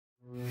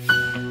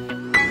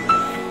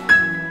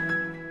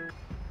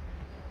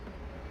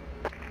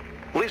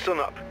Listen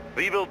up.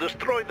 We will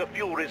destroy the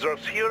fuel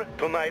reserves here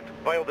tonight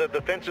while the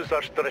defenses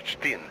are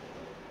stretched thin.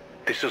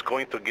 This is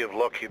going to give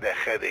Lockheed a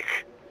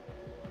headache.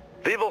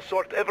 We will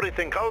sort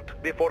everything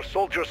out before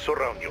soldiers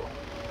surround you.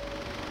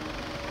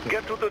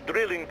 Get to the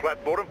drilling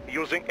platform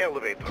using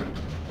elevator.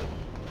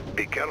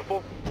 Be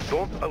careful,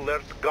 don't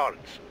alert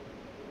guards.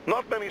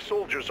 Not many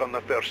soldiers on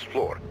the first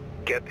floor.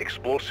 Get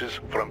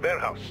explosives from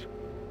warehouse.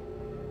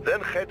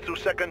 Then head to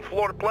second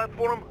floor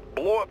platform,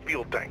 blow up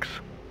fuel tanks.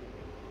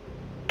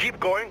 Keep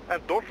going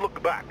and don't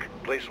look back.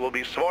 Place will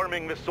be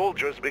swarming with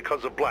soldiers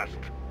because of blast.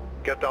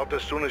 Get out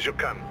as soon as you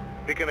can.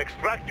 We can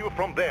extract you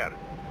from there.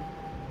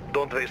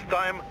 Don't waste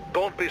time,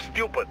 don't be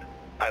stupid.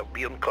 I'll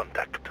be in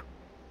contact.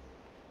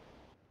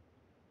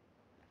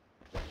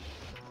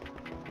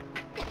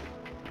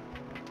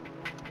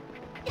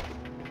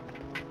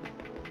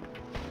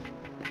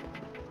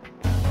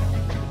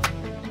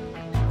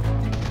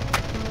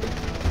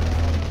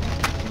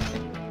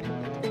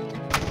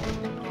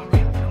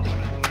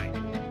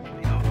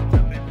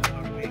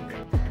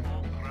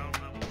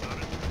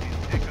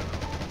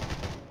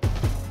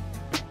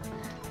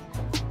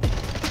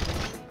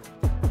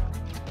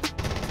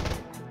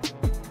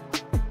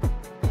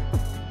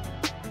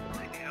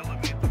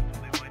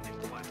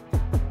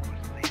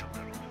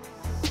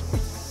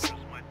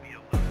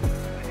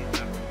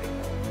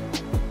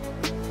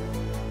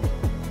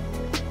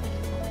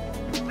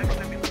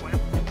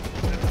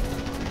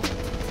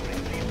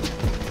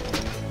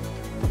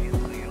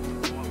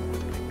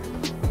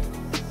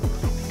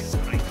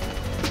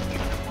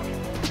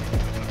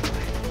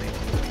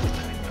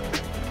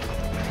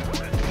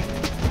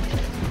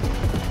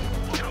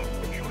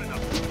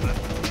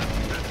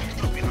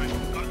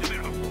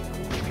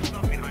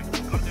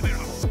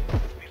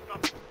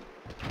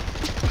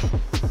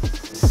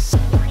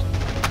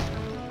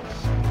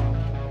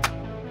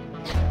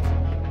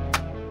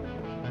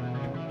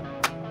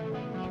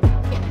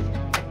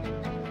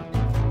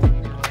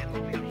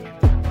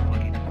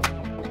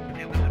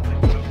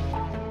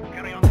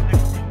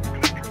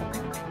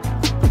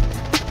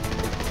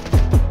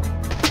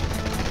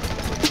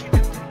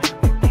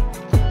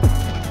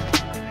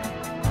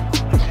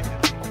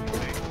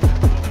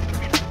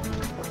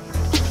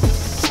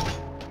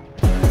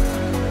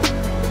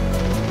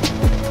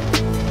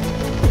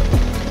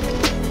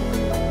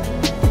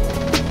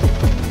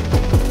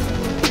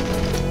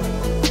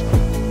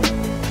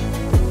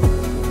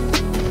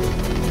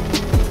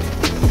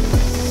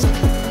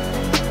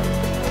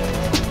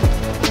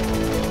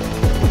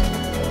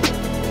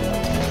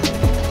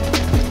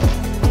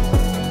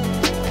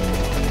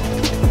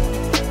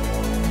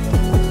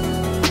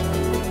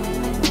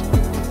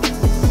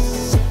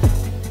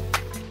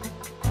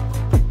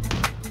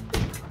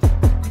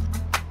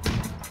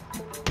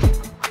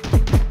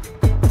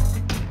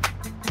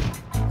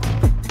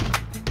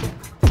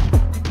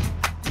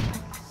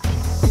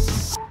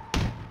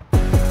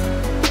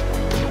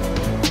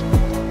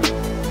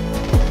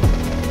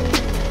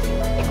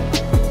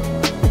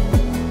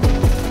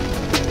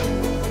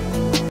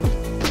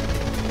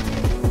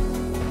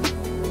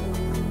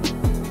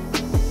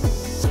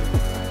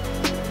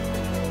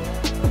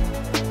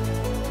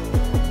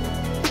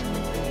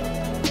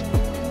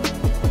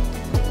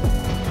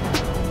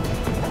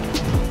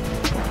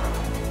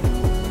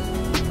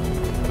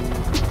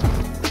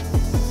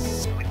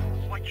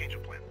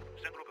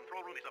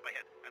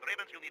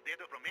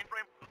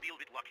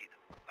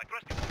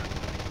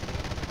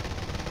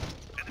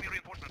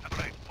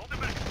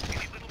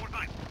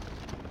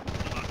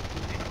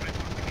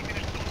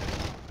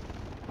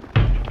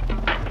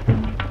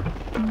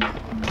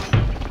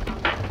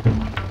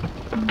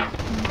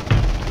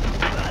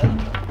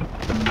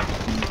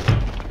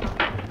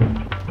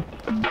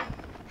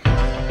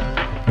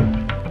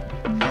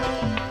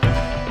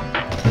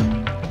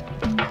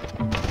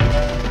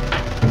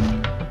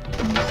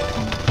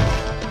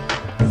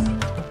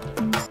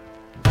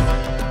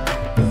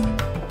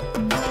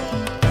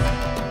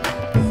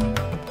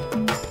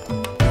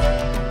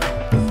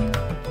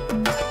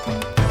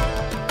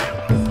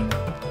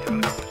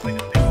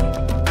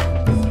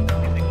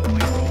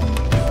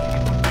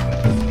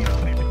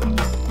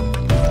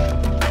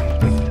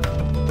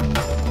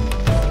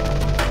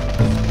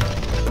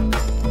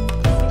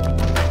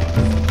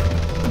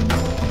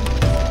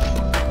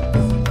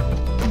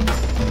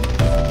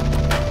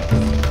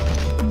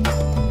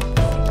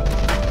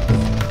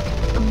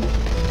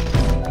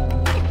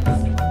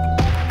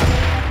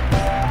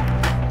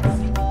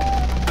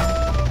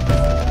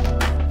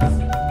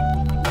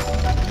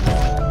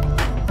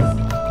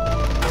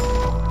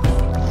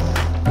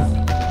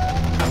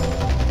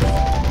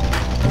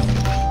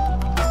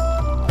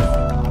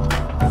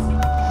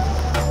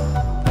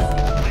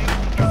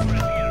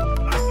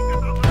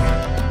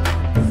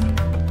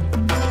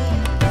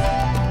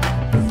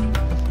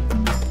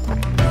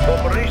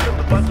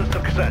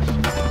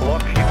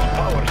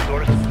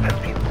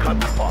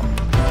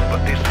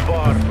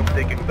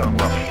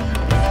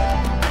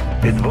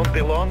 It won't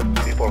be long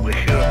before we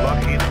hear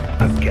Lockheed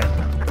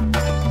again.